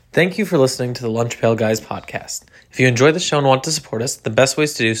Thank you for listening to the Lunch Pail Guys podcast. If you enjoy the show and want to support us, the best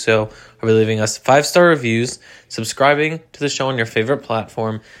ways to do so are by leaving us 5-star reviews, subscribing to the show on your favorite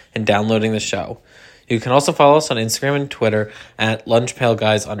platform, and downloading the show. You can also follow us on Instagram and Twitter at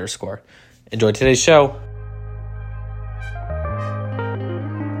lunchpailguys_. Enjoy today's show.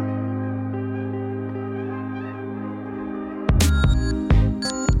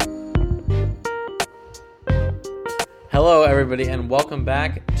 Hello, everybody, and welcome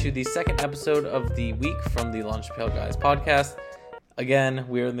back to the second episode of the week from the Lunch Pail Guys podcast. Again,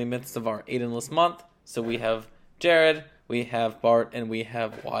 we are in the midst of our Aidenless month, so we have Jared, we have Bart, and we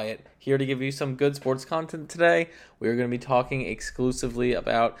have Wyatt here to give you some good sports content today. We are going to be talking exclusively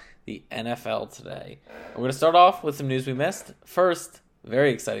about the NFL today. We're going to start off with some news we missed. First,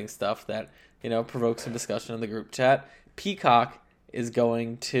 very exciting stuff that, provoked some discussion in the group chat. Peacock is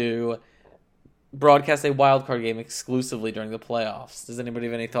going to broadcast a wildcard game exclusively during the playoffs. Does anybody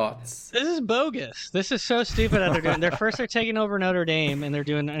have any thoughts? This is bogus. This is so stupid that they're doing. They're taking over Notre Dame, and they're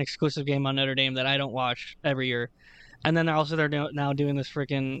doing an exclusive game on Notre Dame that I don't watch every year. And then they're now doing this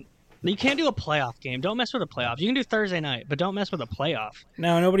freaking. You can't do a playoff game. Don't mess with the playoffs. You can do Thursday night, but don't mess with a playoff.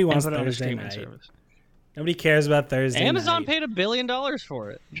 No, nobody wants Thursday night. Service. Nobody cares about Thursday Amazon night. paid $1 billion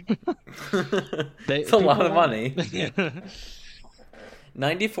for it. It's a lot of money.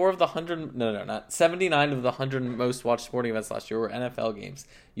 94 of the 100, not 79 of the 100 most watched sporting events last year were NFL games.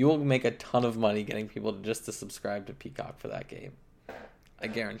 You will make a ton of money getting people to subscribe to Peacock for that game. I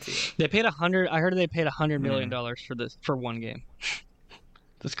guarantee it. They paid I heard they paid $100 million for one game.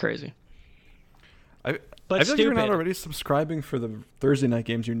 That's crazy. I feel like you're not already subscribing for the Thursday night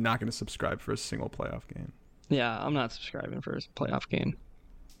games. You're not going to subscribe for a single playoff game. Yeah, I'm not subscribing for a playoff game.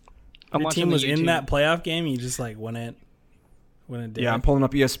 Your team was in that playoff game. You just won it. Yeah, I'm pulling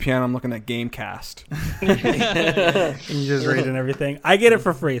up ESPN. I'm looking at Gamecast. And you just reading everything. I get it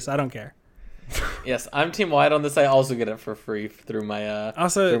for free, so I don't care. Yes, I'm Team Wyatt on this. I also get it for free through my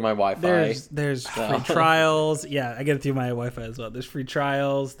through my Wi-Fi. There's free trials. Yeah, I get it through my Wi-Fi as well. There's free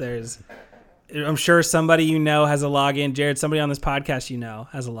trials. I'm sure somebody has a login. Jared, somebody on this podcast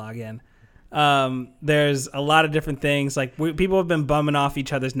has a login. There's a lot of different things. People have been bumming off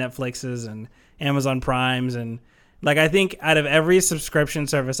each other's Netflixes and Amazon Primes and. I think out of every subscription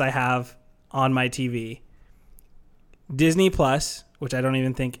service I have on my TV, Disney Plus, which I don't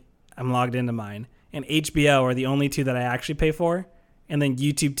even think I'm logged into mine, and HBO are the only two that I actually pay for. And then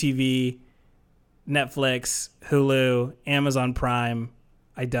YouTube TV, Netflix, Hulu, Amazon Prime,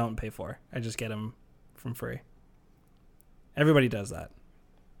 I don't pay for. I just get them from free. Everybody does that.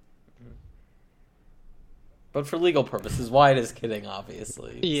 But for legal purposes, Wyatt is kidding,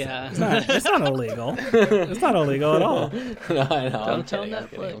 obviously. Yeah. So. It's not illegal. It's not illegal at all. No, I know. Don't tell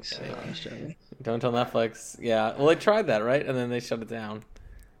Netflix. Don't tell Netflix. Yeah. Well, they tried that, right? And then they shut it down.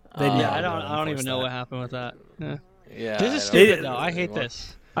 I don't even know what happened with that. Yeah. This is stupid, though. I hate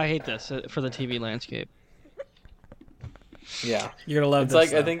this. I hate this for the TV landscape. Yeah. You're going to love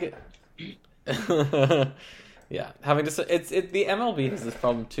this. It's I think... yeah. Having to... the MLB has this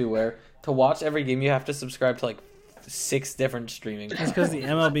problem, too, where... To watch every game, you have to subscribe to 6 different streaming. That's because the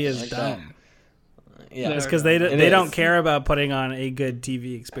MLB is dumb. Yeah, it's because they don't care about putting on a good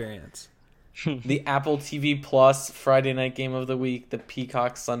TV experience. The Apple TV Plus Friday night game of the week, the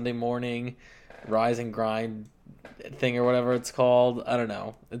Peacock Sunday morning Rise and Grind thing or whatever it's called. I don't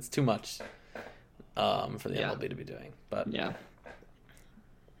know. It's too much for the MLB to be doing. But yeah,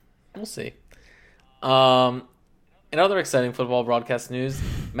 we'll see. In other exciting football broadcast news,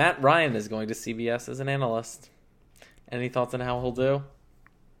 Matt Ryan is going to CBS as an analyst. Any thoughts on how he'll do?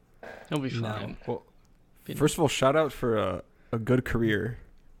 He'll be fine. No. Well, first of all, shout out for a good career.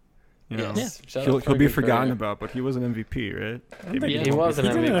 Yes. He'll be forgotten about, but he was an MVP, right? He was an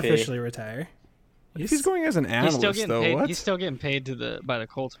MVP. He didn't officially retire. He's going as an analyst, He's still getting paid by the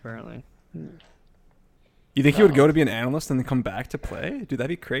Colts, apparently. You think he would go to be an analyst and then come back to play? Dude, that'd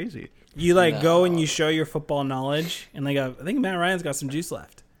be crazy. You go and you show your football knowledge, and I think Matt Ryan's got some juice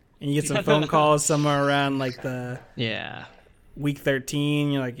left. And you get some phone calls somewhere around the week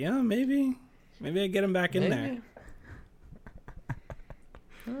 13. You're like, yeah, maybe I get him back in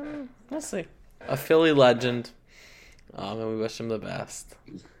there. We'll see. A Philly legend, and we wish him the best.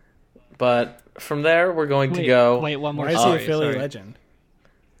 But from there, we're going to go. Wait, one more. Why is he a Philly legend?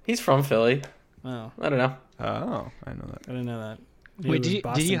 He's from Philly. Oh, I don't know. Oh, I know that. I didn't know that. Wait,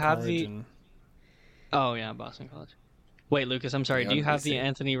 did you have the? Oh yeah, Boston College. Wait, Lucas, I'm sorry. Do you have the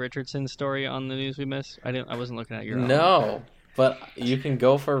Anthony Richardson story on the news we missed? I wasn't looking at your. No, but you can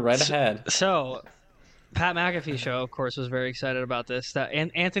go for right ahead. So, Pat McAfee show, of course, was very excited about this.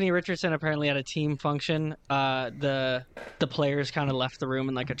 And Anthony Richardson apparently had a team function. The players kind of left the room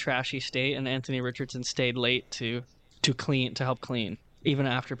in like a trashy state, and Anthony Richardson stayed late to help clean. Even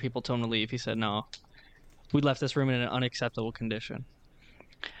after people told him to leave, he said, "No, we left this room in an unacceptable condition."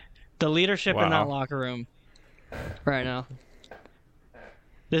 The leadership in that locker room right now.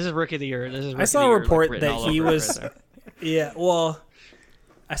 This is Rookie of the Year. I saw a report that he was. Yeah, well.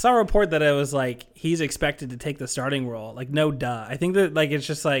 I saw a report that it was like he's expected to take the starting role. Like, no duh. I think that like it's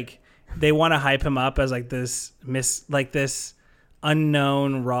just like they want to hype him up as like this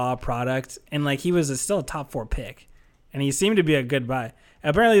unknown raw product, and like he was still a top 4 pick, and he seemed to be a good buy.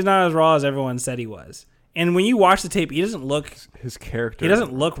 Apparently, he's not as raw as everyone said he was. And when you watch the tape, he doesn't look his character. He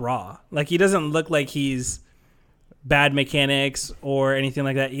doesn't look raw. Like he doesn't look like he's bad mechanics or anything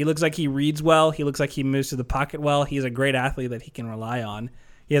like that. He looks like he reads well. He looks like he moves to the pocket well. He's a great athlete that he can rely on.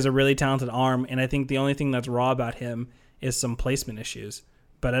 He has a really talented arm, and I think the only thing that's raw about him is some placement issues.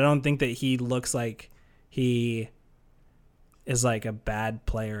 But I don't think that he looks like he is like a bad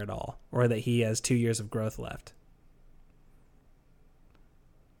player at all, or that he has 2 years of growth left.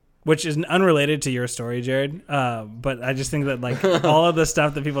 Which is unrelated to your story, Jared. But I just think that like all of the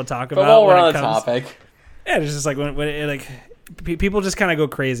stuff that people talk about. But while we're on the topic, yeah, it's just like when it, like people just kind of go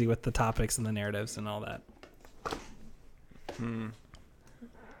crazy with the topics and the narratives and all that.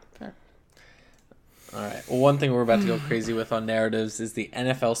 All right. Well, one thing we're about to go crazy with on narratives is the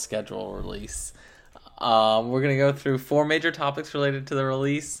NFL schedule release. We're going to go through 4 major topics related to the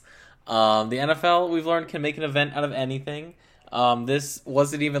release. The NFL, we've learned, can make an event out of anything. This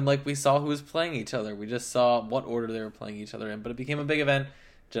wasn't even like we saw who was playing each other. We just saw what order they were playing each other in. But it became a big event,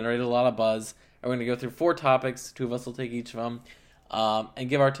 generated a lot of buzz. And we're going to go through 4 topics. 2 of us will take each of them and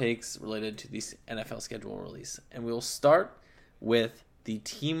give our takes related to the NFL schedule release. And we'll start with the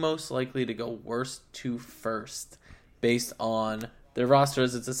team most likely to go worst to first based on their roster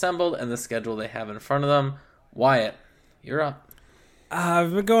as it's assembled and the schedule they have in front of them. Wyatt, you're up.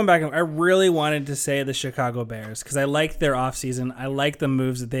 I've been going back. I really wanted to say the Chicago Bears because I liked their offseason. I liked the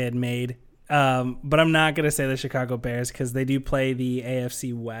moves that they had made. But I'm not going to say the Chicago Bears because they do play the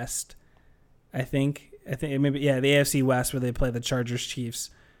AFC West, I think maybe, yeah, the AFC West where they play the Chargers, Chiefs,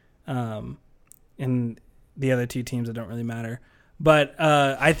 and the other 2 teams that don't really matter. But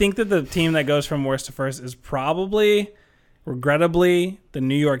I think that the team that goes from worst to first is probably, regrettably, the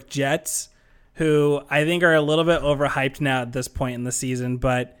New York Jets, who I think are a little bit overhyped now at this point in the season.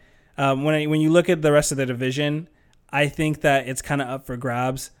 But when you look at the rest of the division, I think that it's kind of up for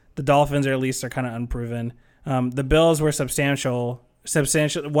grabs. The Dolphins, or at least, are kind of unproven. The Bills were substantially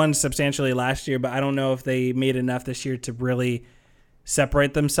last year, but I don't know if they made enough this year to really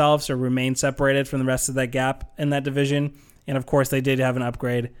separate themselves or remain separated from the rest of that gap in that division. And, of course, they did have an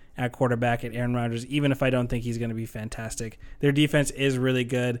upgrade at quarterback at Aaron Rodgers, even if I don't think he's going to be fantastic. Their defense is really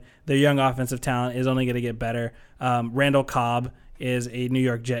good. Their young offensive talent is only going to get better. Randall Cobb is a New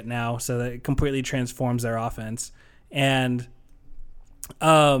York Jet now, so that it completely transforms their offense. And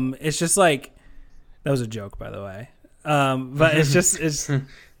it's just like – that was a joke, by the way. But it's just –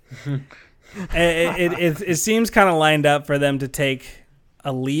 it seems kind of lined up for them to take –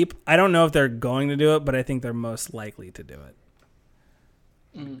 a leap. I don't know if they're going to do it, but I think they're most likely to do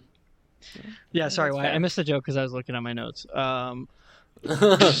it. Yeah, sorry, Wyatt. I missed the joke because I was looking at my notes.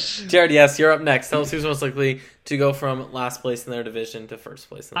 Jared, yes, you're up next. Tell us who's most likely to go from last place in their division to first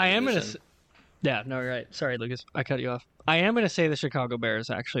place in their division. Yeah, no, you're right. Sorry, Lucas. I cut you off. I am going to say the Chicago Bears,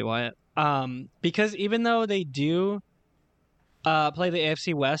 actually, Wyatt. Because even though they do play the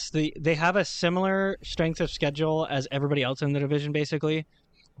AFC West, they have a similar strength of schedule as everybody else in the division, basically.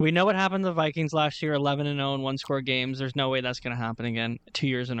 We know what happened to the Vikings last year, 11-0 in one-score games. There's no way that's going to happen again 2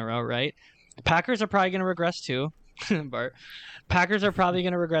 years in a row, right? Packers are probably going to regress too. Bart. Packers are probably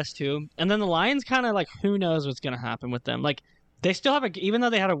going to regress too. And then the Lions kind of like, who knows what's going to happen with them. Like, they still have even though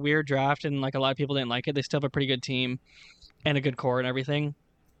they had a weird draft and like a lot of people didn't like it, they still have a pretty good team and a good core and everything.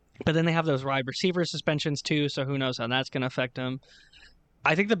 But then they have those wide receiver suspensions too, so who knows how that's going to affect them.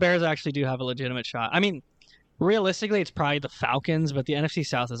 I think the Bears actually do have a legitimate shot. I mean, realistically, it's probably the Falcons, but the NFC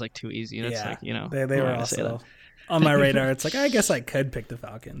South is like too easy. That's like, you know, they were also on my radar. It's like, I guess I could pick the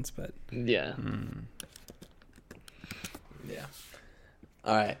Falcons, but yeah. Yeah.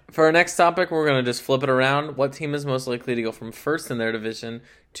 All right. For our next topic, we're going to just flip it around. What team is most likely to go from first in their division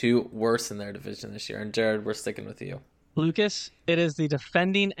to worst in their division this year? And Jared, we're sticking with you. Lucas, it is the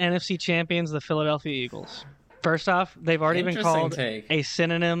defending NFC champions, the Philadelphia Eagles. First off, they've already been called a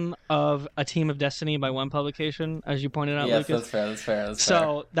synonym of a team of destiny by one publication, as you pointed out, yes, Lucas. That's fair.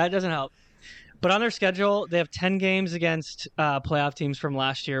 So that doesn't help. But on their schedule, they have 10 games against playoff teams from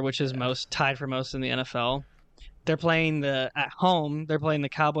last year, which is tied for most in the NFL. They're playing at home. They're playing the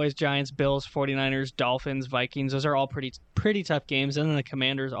Cowboys, Giants, Bills, 49ers, Dolphins, Vikings. Those are all pretty tough games. And then the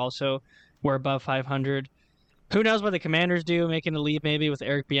Commanders also were above 500. Who knows what the Commanders do, making a leap maybe with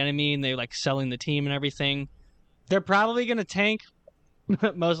Eric Bieniemy and they like selling the team and everything. They're probably going to tank,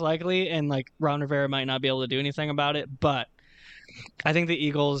 most likely, and like Ron Rivera might not be able to do anything about it. But I think the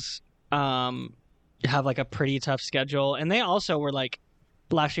Eagles have like a pretty tough schedule, and they also were like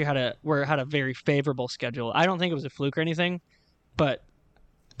last year had a very favorable schedule. I don't think it was a fluke or anything, but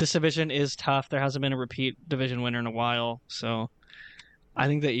this division is tough. There hasn't been a repeat division winner in a while, so I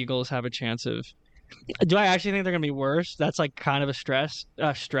think the Eagles have a chance of. Do I actually think they're going to be worse? That's like kind of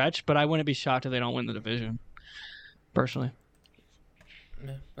a stretch, but I wouldn't be shocked if they don't win the division, personally.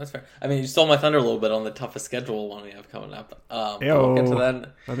 Yeah, that's fair. I mean, you stole my thunder a little bit on the toughest schedule one we have coming up. We'll get to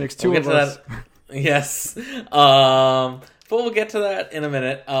that. That makes two of us. Yes. But we'll get to that in a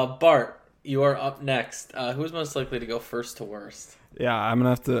minute. Bart, you are up next. Who's most likely to go first to worst? Yeah, I'm gonna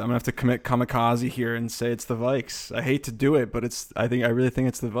have to commit kamikaze here and say it's the Vikes. I hate to do it, but I really think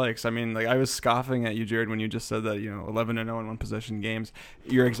it's the Vikes. I mean, like I was scoffing at you, Jared, when you just said that 11-0 in one possession games.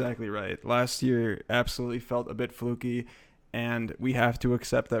 You're exactly right. Last year absolutely felt a bit fluky, and we have to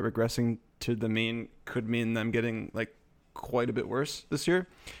accept that regressing to the mean could mean them getting like quite a bit worse this year.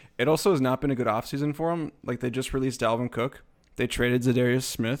 It also has not been a good offseason for them. Like, they just released Dalvin Cook. They traded Zadarius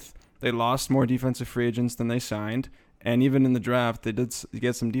Smith. They lost more defensive free agents than they signed. And even in the draft, they did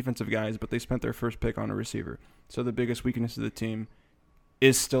get some defensive guys, but they spent their first pick on a receiver. So the biggest weakness of the team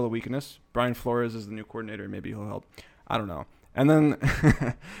is still a weakness. Brian Flores is the new coordinator. Maybe he'll help. I don't know. And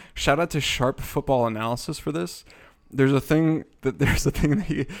then shout out to Sharp Football Analysis for this. There's a thing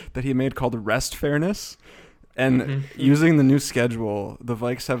that he made called rest fairness. And using the new schedule, the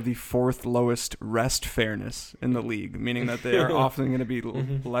Vikes have the 4th lowest rest fairness in the league, meaning that they are often going to be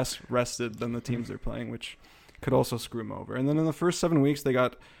less rested than the teams they're playing, which could also screw them over. And then in the first 7 weeks, they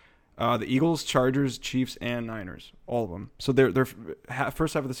got the Eagles, Chargers, Chiefs, and Niners, all of them. So their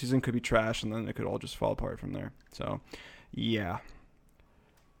first half of the season could be trash, and then it could all just fall apart from there. So, yeah.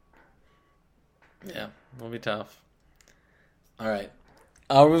 Yeah, it'll be tough. All right.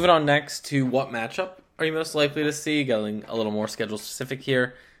 We're moving on next to what matchup are you most likely to see? Getting a little more schedule specific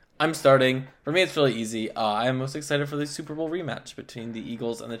here. I'm starting. For me, it's really easy. I am most excited for the Super Bowl rematch between the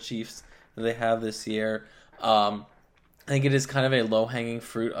Eagles and the Chiefs that they have this year. I think it is kind of a low-hanging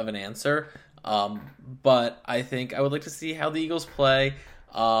fruit of an answer, but I think I would like to see how the Eagles play,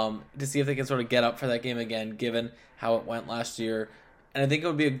 to see if they can sort of get up for that game again, given how it went last year. And I think it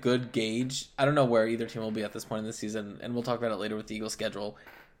would be a good gauge. I don't know where either team will be at this point in the season, and we'll talk about it later with the Eagles' schedule.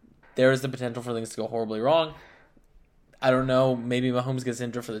 There is the potential for things to go horribly wrong. I don't know, maybe Mahomes gets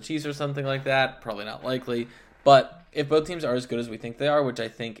injured for the Chiefs or something like that. Probably not likely. But if both teams are as good as we think they are, which I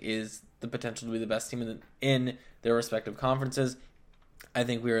think is the potential to be the best team in their respective conferences, I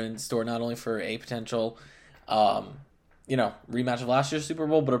think we're in store not only for a potential rematch of last year's Super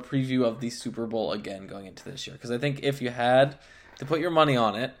Bowl, but a preview of the Super Bowl again going into this year. Because I think if you had to put your money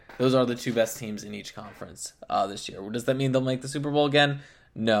on it, those are the two best teams in each conference this year. Does that mean they'll make the Super Bowl again?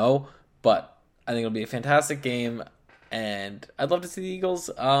 No, but I think it'll be a fantastic game, and I'd love to see the Eagles,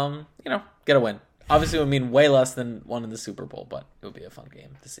 get a win. Obviously, it would mean way less than one in the Super Bowl, but it would be a fun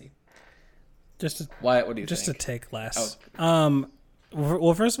game to see. Wyatt, what do you think? Just to take less.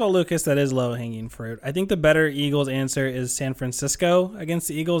 Well, first of all, Lucas, that is low-hanging fruit. I think the better Eagles answer is San Francisco against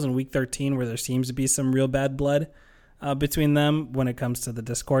the Eagles in Week 13, where there seems to be some real bad blood between them when it comes to the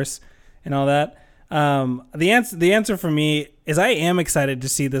discourse and all that. The answer for me is I am excited to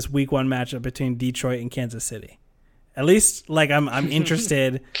see this Week 1 matchup between Detroit and Kansas City. At least, I'm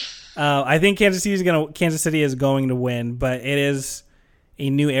interested. I think Kansas City is going to win, but it is a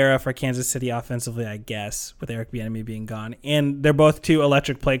new era for Kansas City offensively, I guess, with Eric Bieniemy being gone. And they're both two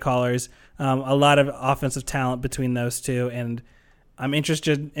electric play callers. A lot of offensive talent between those two, and I'm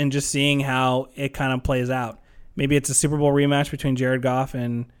interested in just seeing how it kind of plays out. Maybe it's a Super Bowl rematch between Jared Goff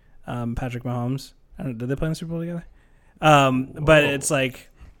and Patrick Mahomes. I don't know, did they play in the Super Bowl together? But it's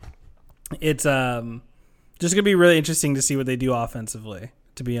just going to be really interesting to see what they do offensively,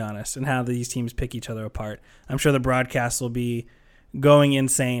 to be honest, and how these teams pick each other apart. I'm sure the broadcast will be going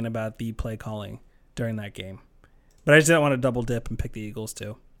insane about the play calling during that game. But I just didn't want to double dip and pick the Eagles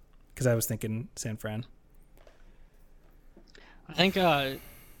too, because I was thinking San Fran. I think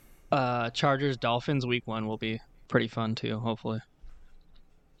Chargers Dolphins Week 1 will be pretty fun too, hopefully.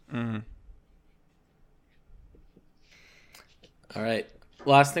 All right.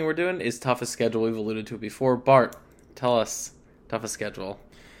 Last thing we're doing is toughest schedule. We've alluded to it before. Bart, tell us toughest schedule.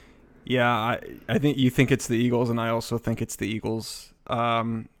 Yeah, I think you think it's the Eagles, and I also think it's the Eagles.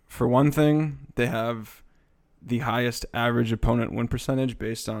 For one thing, they have the highest average opponent win percentage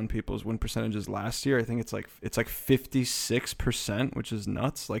based on people's win percentages last year. I think it's like 56%, which is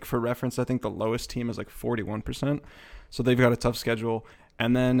nuts. Like for reference, I think the lowest team is like 41%. So they've got a tough schedule.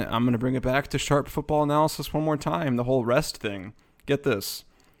 And then I'm going to bring it back to sharp football analysis one more time, the whole rest thing. Get this.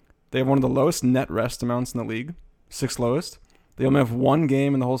 They have one of the lowest net rest amounts in the league, 6th lowest. They only have one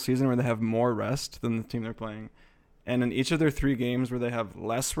game in the whole season where they have more rest than the team they're playing. And in each of their 3 games where they have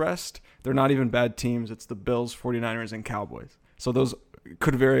less rest, they're not even bad teams. It's the Bills, 49ers, and Cowboys. So those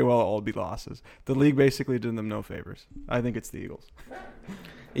could very well all be losses. The league basically did them no favors. I think it's the Eagles.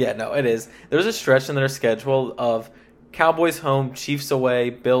 Yeah, no, it is. There's a stretch in their schedule of Cowboys home, Chiefs away,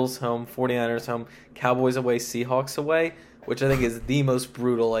 Bills home, 49ers home, Cowboys away, Seahawks away, which I think is the most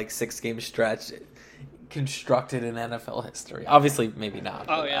brutal 6-game stretch constructed in NFL history. Obviously, maybe not.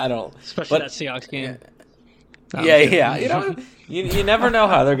 Oh yeah, I don't. Especially that Seahawks game. Yeah. You never know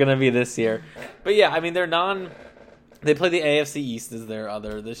how they're going to be this year. But yeah, I mean, they play the AFC East as their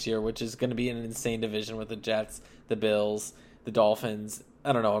other this year, which is going to be an insane division with the Jets, the Bills, the Dolphins.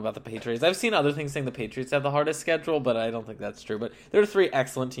 I don't know about the Patriots. I've seen other things saying the Patriots have the hardest schedule, but I don't think that's true. But there are 3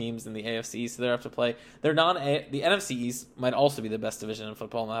 excellent teams in the AFC East that they have to play. The NFC East might also be the best division in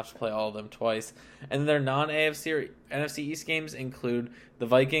football, and they'll have to play all of them twice. And their non-AFC or NFC East games include the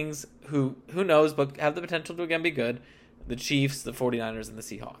Vikings, who knows, but have the potential to again be good, the Chiefs, the 49ers, and the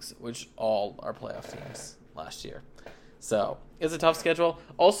Seahawks, which all are playoff teams last year. So it's a tough schedule.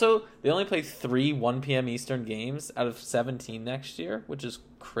 Also, they only play 3 1 p.m. Eastern games out of 17 next year, which is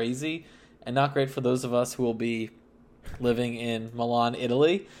crazy and not great for those of us who will be living in Milan,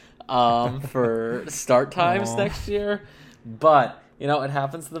 Italy, for start times next year. But, it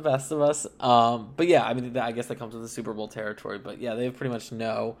happens to the best of us. But yeah, I mean, I guess that comes with the Super Bowl territory. But yeah, they pretty much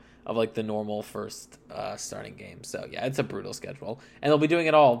know of the normal first starting game. So yeah, it's a brutal schedule. And they'll be doing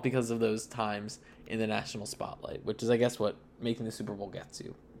it all because of those times in the national spotlight, which is, I guess, what making the Super Bowl gets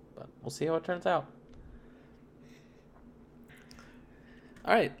you. But we'll see how it turns out.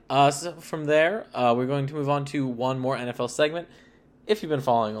 All right, so from there, we're going to move on to one more NFL segment. If you've been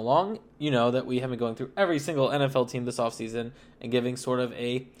following along, you know that we have been going through every single NFL team this offseason and giving sort of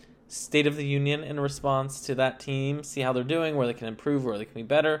a state of the union in response to that team, see how they're doing, where they can improve, where they can be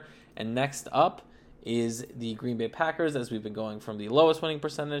better. And next up is the Green Bay Packers, as we've been going from the lowest winning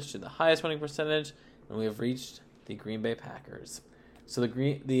percentage to the highest winning percentage, and we have reached the Green Bay Packers. So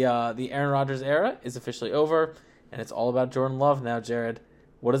the Aaron Rodgers era is officially over, and it's all about Jordan Love now. Jared,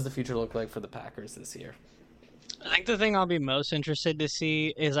 what does the future look like for the Packers this year? I think the thing I'll be most interested to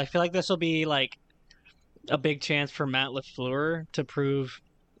see is I feel like this will be a big chance for Matt LaFleur to prove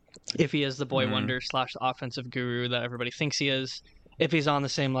if he is the boy wonder / offensive guru that everybody thinks he is. If he's on the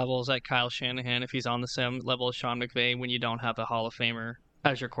same level as Kyle Shanahan, if he's on the same level as Sean McVay when you don't have a Hall of Famer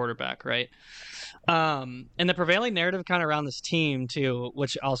as your quarterback, right? And the prevailing narrative kind of around this team too,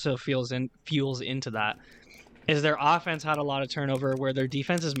 which also fuels into that, is their offense had a lot of turnover where their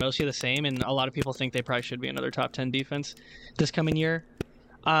defense is mostly the same, and a lot of people think they probably should be another top 10 defense this coming year.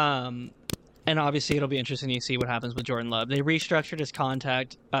 And obviously it'll be interesting to see what happens with Jordan Love. They restructured his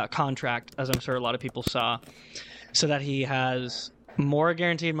contract, as I'm sure a lot of people saw, so that he has more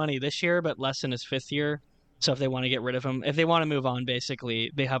guaranteed money this year, but less in his 5th year. So if they want to get rid of him, if they want to move on,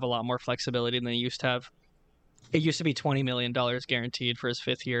 basically, they have a lot more flexibility than they used to have. It used to be $20 million guaranteed for his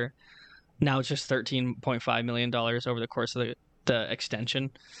 5th year. Now it's just $13.5 million over the course of the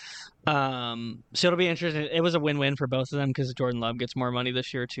extension. So it'll be interesting. It was a win-win for both of them because Jordan Love gets more money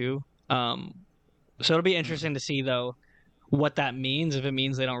this year too. So it'll be interesting to see, though, what that means, if it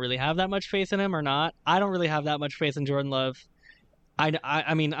means they don't really have that much faith in him or not. I don't really have that much faith in Jordan Love.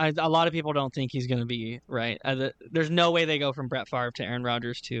 I mean, a lot of people don't think he's going to be right. There's no way they go from Brett Favre to Aaron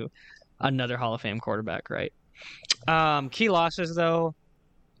Rodgers to another Hall of Fame quarterback, right? Key losses, though,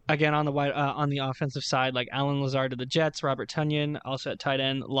 again on the offensive side, like Alan Lazard to the Jets, Robert Tonyan also at tight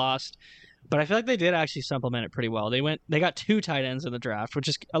end lost, but I feel like they did actually supplement it pretty well. They got 2 tight ends in the draft, which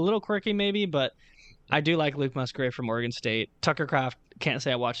is a little quirky maybe, but I do like Luke Musgrave from Oregon State. Tucker Kraft, can't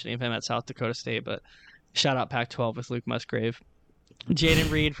say I watched any of him at South Dakota State, but shout out Pac-12 with Luke Musgrave. Jaden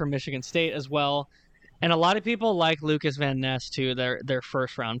Reed from Michigan State as well. And a lot of people like Lucas Van Ness too, their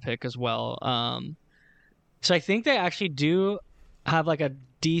first round pick as well. So I think they actually do have a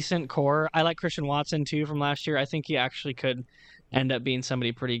decent core. I like Christian Watson too from last year. I think he actually could end up being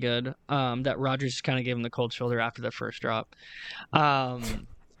somebody pretty good. That Rodgers just kind of gave him the cold shoulder after the first drop. And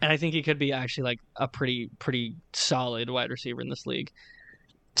I think he could be actually a pretty solid wide receiver in this league.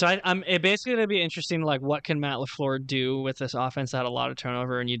 So I'm it basically going to be interesting. Like, what can Matt LaFleur do with this offense that had a lot of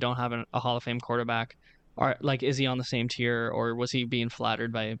turnover, and you don't have a Hall of Fame quarterback? Or like, is he on the same tier, or was he being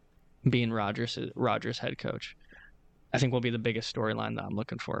flattered by being Rodgers head coach? I think will be the biggest storyline that I'm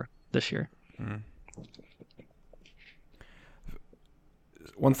looking for this year.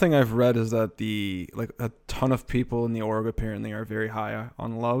 One thing I've read is that a ton of people in the org apparently are very high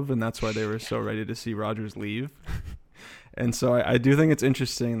on Love, and that's why they were so ready to see Rodgers leave. And so I do think it's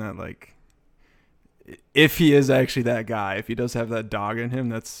interesting that, like, if he is actually that guy, if he does have that dog in him,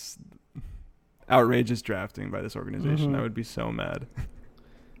 that's outrageous drafting by this organization. I would be so mad.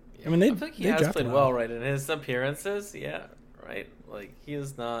 I mean, I think he has played well, right? In his appearances, yeah, right? Like, he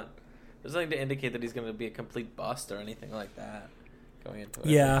is not... There's nothing to indicate that he's going to be a complete bust or anything like that going into it.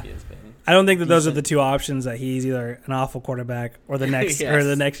 Yeah. He has been I don't think that those are decent. the two options, that he's either an awful quarterback or the next Yes. or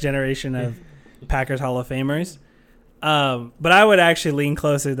the next generation of Packers Hall of Famers. But I would actually lean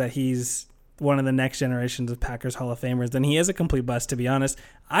closer that he's one of the next generations of Packers Hall of Famers than he is a complete bust, to be honest.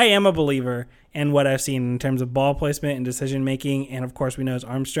 I am a believer in what I've seen in terms of ball placement and decision making, and of course we know his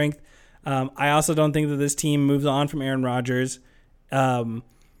arm strength. I also don't think that this team moves on from Aaron Rodgers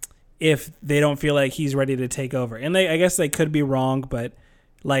if they don't feel like he's ready to take over. And I guess they could be wrong, but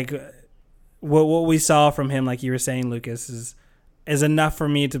like what we saw from him, like you were saying, Lucas, is enough for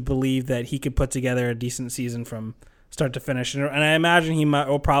me to believe that he could put together a decent season from start to finish. And I imagine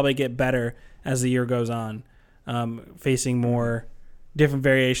will probably get better as the year goes on, facing more different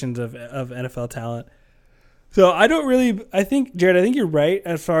variations of NFL talent. So I think, Jared, you're right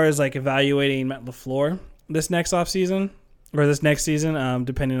as far as like evaluating Matt LaFleur this next offseason or this next season,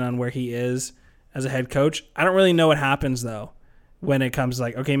 depending on where he is as a head coach. I don't really know what happens, though, when it comes to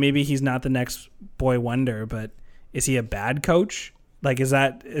like, okay, maybe he's not the next boy wonder, but is he a bad coach? Like, is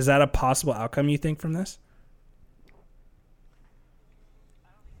that a possible outcome, you think, from this?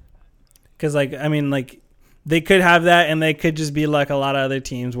 Because, like, I mean, like, they could have that, and they could just be like a lot of other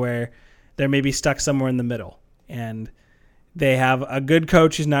teams where they're maybe stuck somewhere in the middle. And they have a good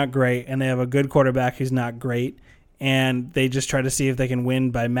coach who's not great, and they have a good quarterback who's not great, and they just try to see if they can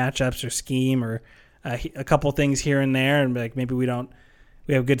win by matchups or scheme or a couple things here and there, and like maybe we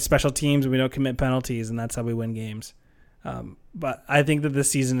have good special teams and we don't commit penalties, and that's how we win games. But I think that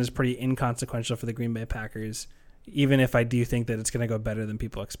this season is pretty inconsequential for the Green Bay Packers, even if I do think that it's going to go better than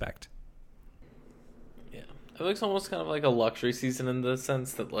people expect. It looks almost kind of like a luxury season in the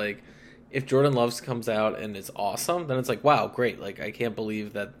sense that, like, if Jordan Love comes out and is awesome, then it's like, wow, great. Like, I can't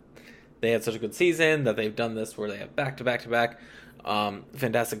believe that they had such a good season, that they've done this where they have back-to-back-to-back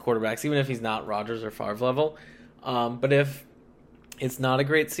fantastic quarterbacks, even if he's not Rodgers or Favre level. But if it's not a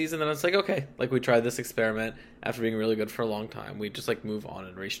great season, then it's like, okay, like, we tried this experiment after being really good for a long time. We just, like, move on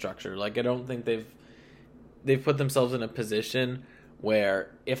and restructure. Like, I don't think they've put themselves in a position where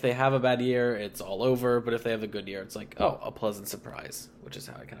if they have a bad year, it's all over. But if they have a good year, it's like, oh, a pleasant surprise, which is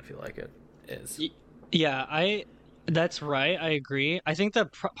how I kind of feel like it is. Yeah, that's right. I agree. I think the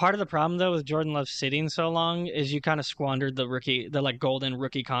part of the problem, though, with Jordan Love sitting so long is you kind of squandered the like golden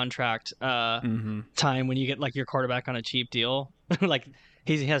rookie contract time when you get like your quarterback on a cheap deal. Like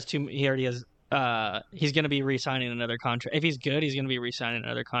he already has. He's going to be re-signing another contract. If he's good, he's going to be re-signing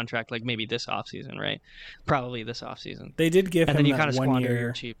another contract, like maybe this offseason, right? Probably this offseason. They did give and him then you that kind of 1 squander year,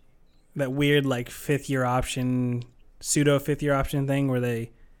 your cheap. that weird like pseudo 5th-year option thing where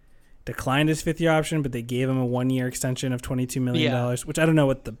they declined his 5th-year option, but they gave him a 1-year extension of $22 million, which I don't know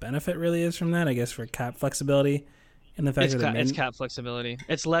what the benefit really is from that. I guess for cap flexibility and the fact that it's cap flexibility.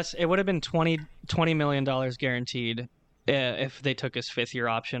 It's less. It would have been $20 million guaranteed if they took his 5th-year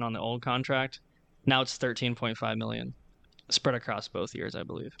option on the old contract. Now it's $13.5 million spread across both years, I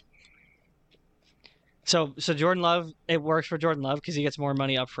believe. So Jordan Love, it works for Jordan Love because he gets more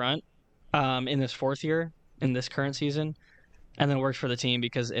money up front in this 4th year in this current season, and then it works for the team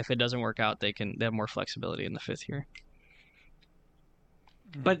because if it doesn't work out, they have more flexibility in the 5th year.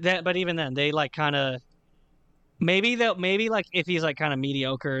 But even then, they like kind of maybe like if he's like kind of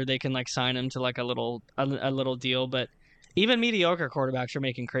mediocre, they can like sign him to like a little deal, but. Even mediocre quarterbacks are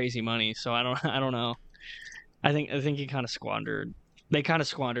making crazy money, so I don't know. I think he kind of squandered. They kind of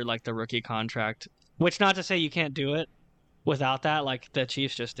squandered like the rookie contract, which not to say you can't do it without that. Like the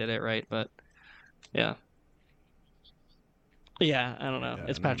Chiefs just did it, right? But yeah, I don't know. Yeah,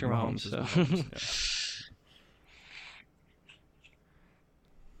 it's Patrick Mahomes, so.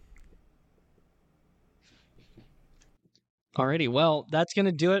 Alrighty, well, that's going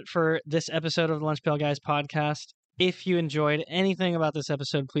to do it for this episode of the Lunch Pail Guys podcast. If you enjoyed anything about this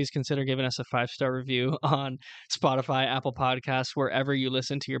episode, please consider giving us a 5-star review on Spotify, Apple Podcasts, wherever you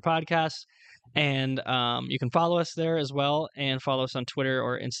listen to your podcasts. And you can follow us there as well, and follow us on Twitter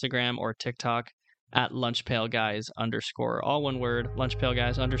or Instagram or TikTok at lunchpailguys_, all one word,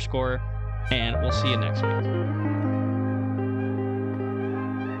 lunchpailguys_, and we'll see you next week.